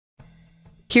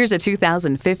Here's a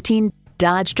 2015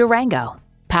 Dodge Durango.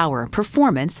 Power,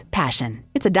 performance, passion.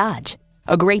 It's a Dodge.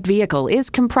 A great vehicle is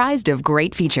comprised of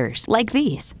great features like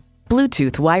these: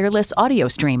 Bluetooth wireless audio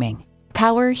streaming,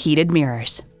 power heated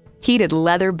mirrors, heated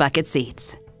leather bucket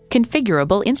seats,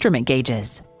 configurable instrument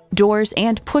gauges, doors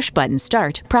and push-button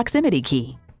start proximity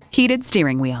key, heated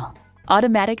steering wheel,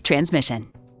 automatic transmission,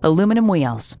 aluminum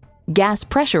wheels, gas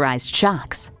pressurized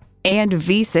shocks, and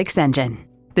V6 engine.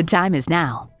 The time is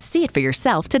now. See it for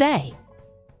yourself today.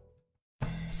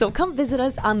 So come visit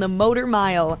us on the Motor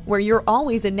Mile, where you're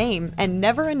always a name and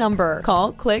never a number.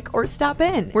 Call, click, or stop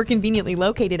in. We're conveniently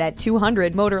located at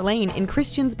 200 Motor Lane in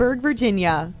Christiansburg,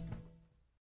 Virginia.